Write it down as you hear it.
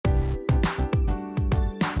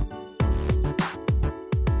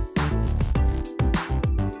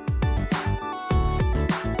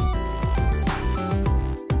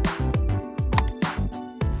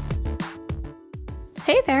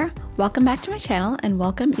Hey there, welcome back to my channel and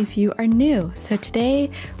welcome if you are new. So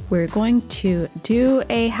today we're going to do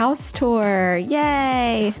a house tour.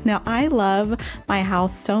 Yay! Now I love my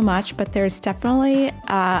house so much, but there's definitely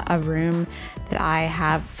a room that I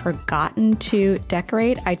have forgotten to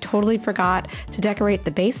decorate. I totally forgot to decorate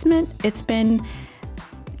the basement. It's been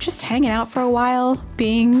just hanging out for a while,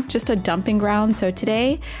 being just a dumping ground. So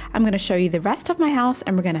today I'm going to show you the rest of my house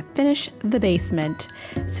and we're going to finish the basement.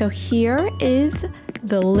 So here is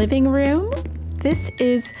the living room. This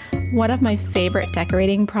is one of my favorite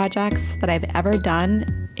decorating projects that I've ever done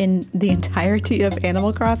in the entirety of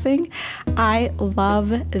Animal Crossing. I love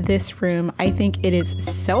this room. I think it is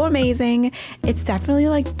so amazing. It's definitely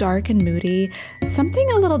like dark and moody,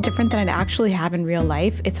 something a little different than I'd actually have in real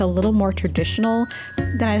life. It's a little more traditional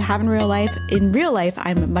than I'd have in real life. In real life,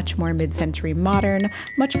 I'm much more mid-century modern,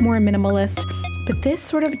 much more minimalist, but this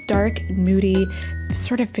sort of dark, moody,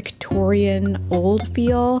 sort of Victorian old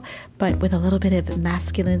feel, but with a little bit of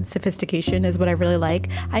masculine sophistication is what I really like.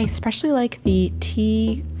 I especially like the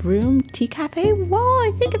tea cafe wall,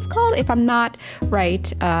 I think it's called, if I'm not right.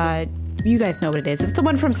 You guys know what it is. It's the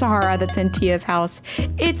one from Sahara that's in Tia's house.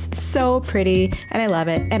 It's so pretty and I love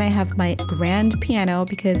it. And I have my grand piano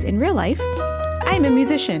because in real life, I'm a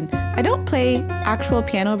musician. I don't play actual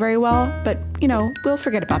piano very well, but you know, we'll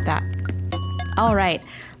forget about that. All right,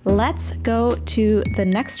 let's go to the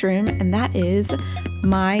next room, and that is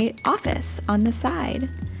my office on the side.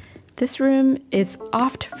 This room is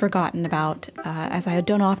oft forgotten about as I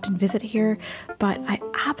don't often visit here, but I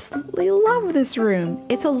absolutely love this room.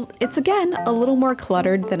 It's again a little more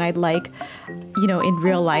cluttered than I'd like, you know, in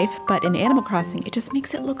real life, but in Animal Crossing, it just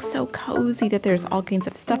makes it look so cozy that there's all kinds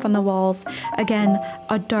of stuff on the walls. Again,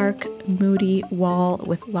 a dark, moody wall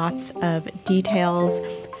with lots of details,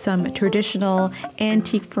 some traditional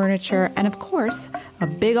antique furniture, and of course, a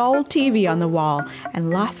big old TV on the wall and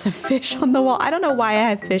lots of fish on the wall. I don't know why I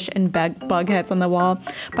have fish and bug heads on the wall,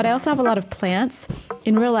 but I also have a lot of plants.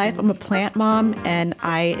 In real life, I'm a plant mom and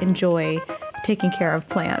I enjoy taking care of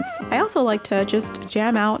plants. I also like to just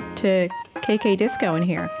jam out to KK Disco in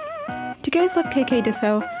here. Do you guys love KK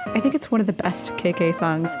Disco? I think it's one of the best KK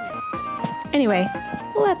songs. Anyway,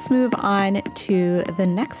 let's move on to the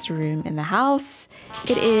next room in the house.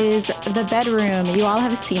 It is the bedroom. You all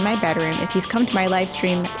have seen my bedroom. If you've come to my live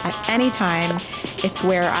stream at any time, it's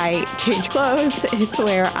where I change clothes. It's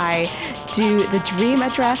where I do the dream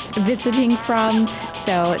address visiting from.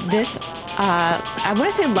 So this, I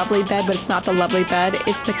want to say lovely bed, but it's not the lovely bed.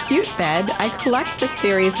 It's the cute bed. I collect this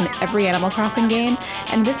series in every Animal Crossing game,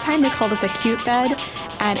 and this time they called it the cute bed.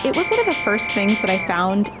 And it was one of the first things that I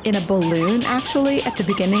found in a balloon, actually, at the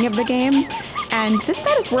beginning of the game. And this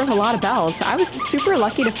bed is worth a lot of bells. So I was super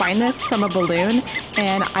lucky to find this from a balloon,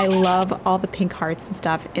 and I love all the pink hearts and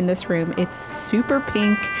stuff in this room. It's super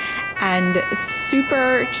pink and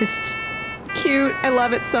super just cute. I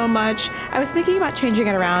love it so much. I was thinking about changing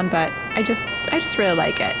it around, but I just really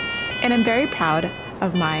like it. And I'm very proud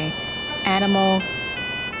of my animal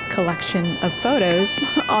collection of photos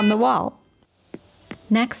on the wall.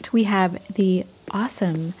 Next, we have the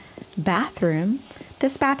awesome bathroom.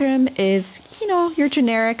 This bathroom is, you know, your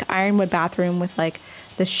generic ironwood bathroom with like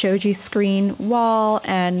the shoji screen wall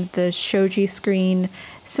and the shoji screen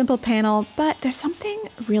simple panel, but there's something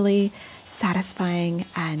really satisfying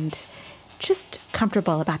and just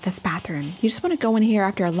comfortable about this bathroom. You just want to go in here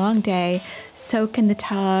after a long day, soak in the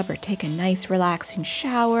tub or take a nice relaxing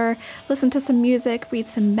shower, listen to some music, read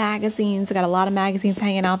some magazines. I got a lot of magazines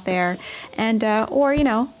hanging out there, and or you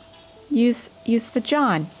know, use the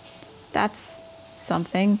John. That's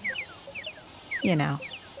something, you know.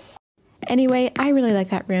 Anyway, I really like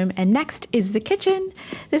that room. And next is the kitchen.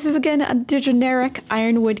 This is again a generic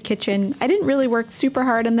ironwood kitchen. I didn't really work super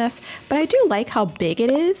hard on this, but I do like how big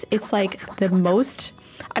it is. It's like the most,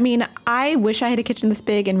 I mean, I wish I had a kitchen this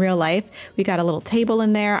big in real life. We got a little table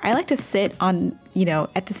in there. I like to sit on, you know,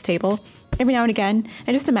 at this table every now and again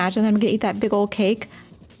and just imagine that I'm gonna eat that big old cake.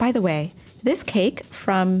 By the way, this cake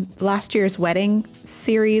from last year's wedding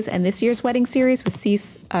series and this year's wedding series with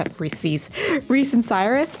Reese and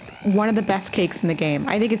Cyrus, one of the best cakes in the game.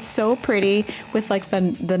 I think it's so pretty with like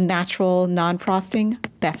the natural non-frosting,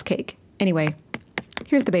 best cake. Anyway,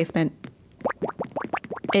 here's the basement.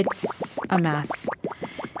 It's a mess.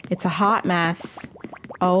 It's a hot mess.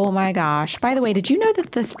 Oh my gosh. By the way, did you know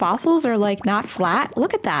that the fossils are like not flat?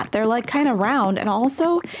 Look at that. They're like kind of round. And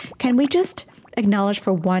also, can we just acknowledge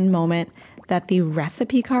for one moment that the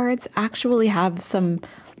recipe cards actually have some,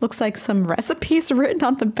 looks like some recipes written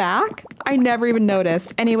on the back? I never even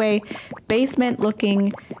noticed. Anyway, basement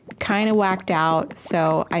looking kind of whacked out.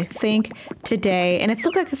 So I think today, and it's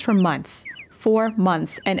looked like this for months, for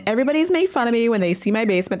months. And everybody's made fun of me when they see my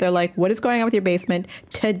basement. They're like, what is going on with your basement?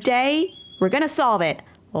 Today, we're gonna solve it.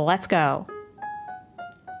 Let's go.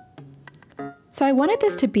 So I wanted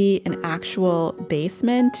this to be an actual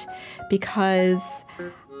basement because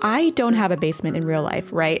I don't have a basement in real life,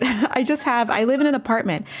 right? I live in an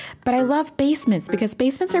apartment, but I love basements because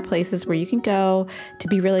basements are places where you can go to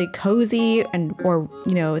be really cozy or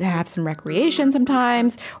to have some recreation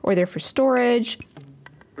sometimes, or they're for storage,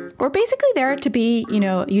 or basically there to be,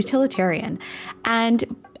 utilitarian. And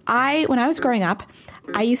when I was growing up,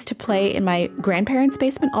 I used to play in my grandparents'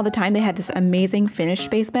 basement all the time. They had this amazing finished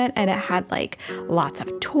basement, and it had like lots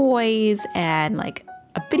of toys and like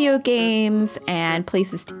video games and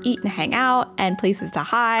places to eat and hang out and places to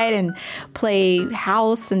hide and play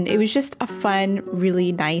house. And it was just a fun,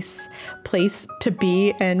 really nice place to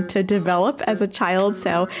be and to develop as a child.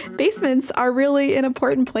 So basements are really an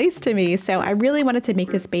important place to me. So I really wanted to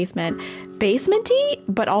make this basement basementy,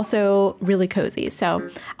 but also really cozy. So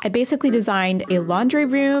I basically designed a laundry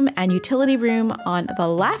room and utility room on the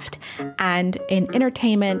left and an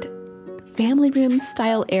entertainment family room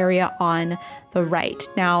style area on the right.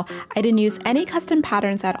 Now, I didn't use any custom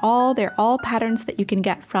patterns at all. They're all patterns that you can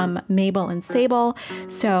get from Mabel and Sable.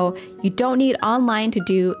 So you don't need online to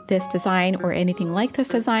do this design or anything like this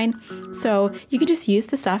design. So you can just use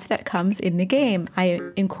the stuff that comes in the game. I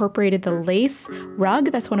incorporated the lace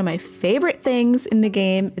rug. That's one of my favorite things in the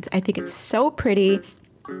game. I think it's so pretty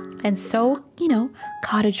and so,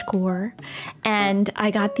 cottagecore. And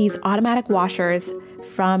I got these automatic washers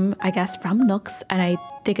from Nooks, and I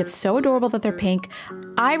think it's so adorable that they're pink.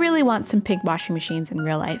 I really want some pink washing machines in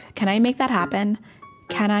real life. Can I make that happen?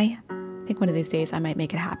 Can I? I think one of these days I might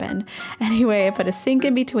make it happen. Anyway, I put a sink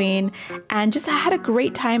in between and I had a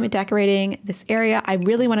great time decorating this area. I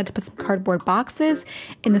really wanted to put some cardboard boxes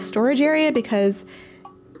in the storage area because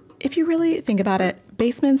if you really think about it,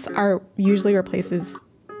 basements are usually where places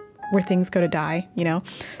where things go to die,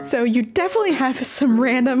 So you definitely have some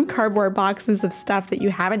random cardboard boxes of stuff that you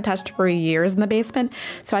haven't touched for years in the basement.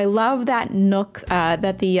 So I love that I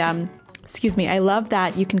love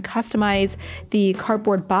that you can customize the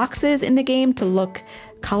cardboard boxes in the game to look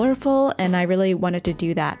colorful, and I really wanted to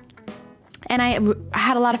do that. And I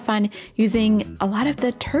had a lot of fun using a lot of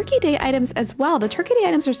the Turkey Day items as well. The Turkey Day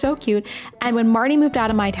items are so cute. And when Marty moved out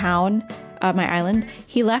of my town, my island,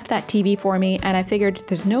 he left that TV for me, and I figured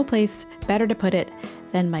there's no place better to put it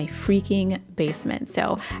than my freaking basement.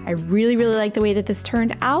 So I really, really like the way that this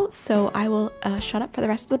turned out. So I will shut up for the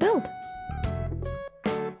rest of the build.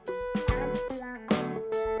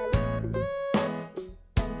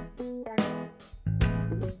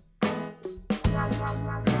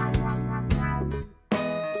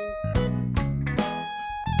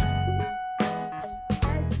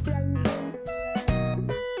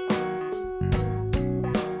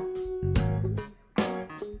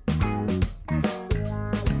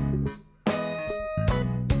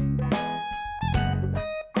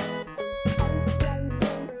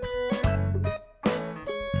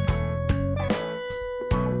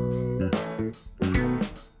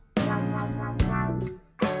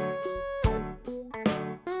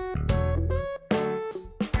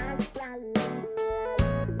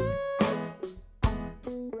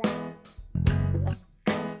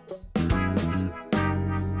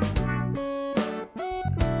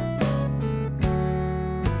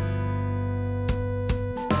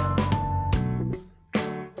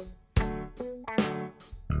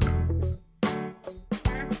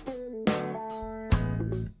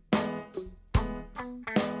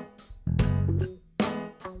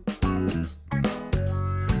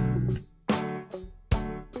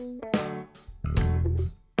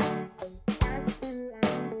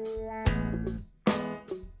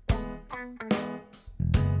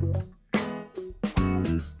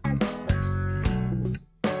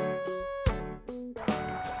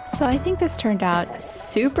 So I think this turned out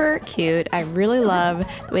super cute. I really love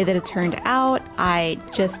the way that it turned out.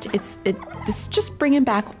 It's just bringing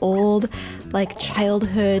back old, like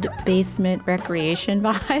childhood basement recreation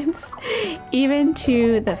vibes, even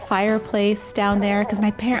to the fireplace down there. Because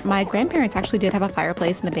my grandparents actually did have a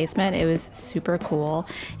fireplace in the basement. It was super cool,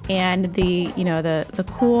 and the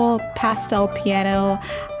cool pastel piano.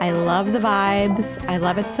 I love the vibes. I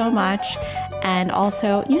love it so much, and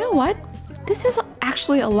also, you know what? This is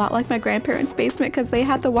actually a lot like my grandparents' basement because they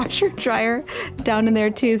had the washer dryer down in there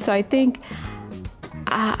too. So I think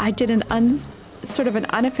I did sort of an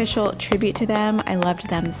unofficial tribute to them. I loved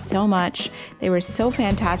them so much. They were so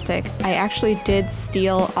fantastic. I actually did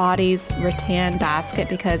steal Audie's rattan basket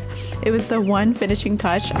because it was the one finishing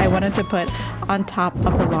touch I wanted to put on top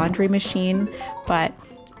of the laundry machine. But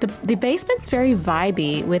The basement's very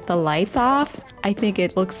vibey with the lights off. I think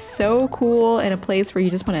it looks so cool in a place where you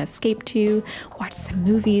just want to escape to, watch some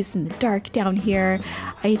movies in the dark down here.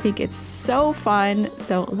 I think it's so fun.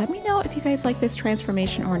 So let me know if you guys like this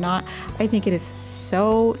transformation or not. I think it is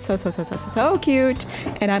so cute,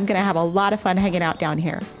 and I'm gonna have a lot of fun hanging out down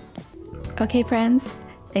here. Okay, friends,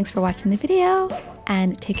 thanks for watching the video,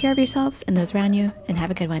 and take care of yourselves and those around you, and have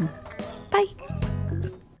a good one. Bye.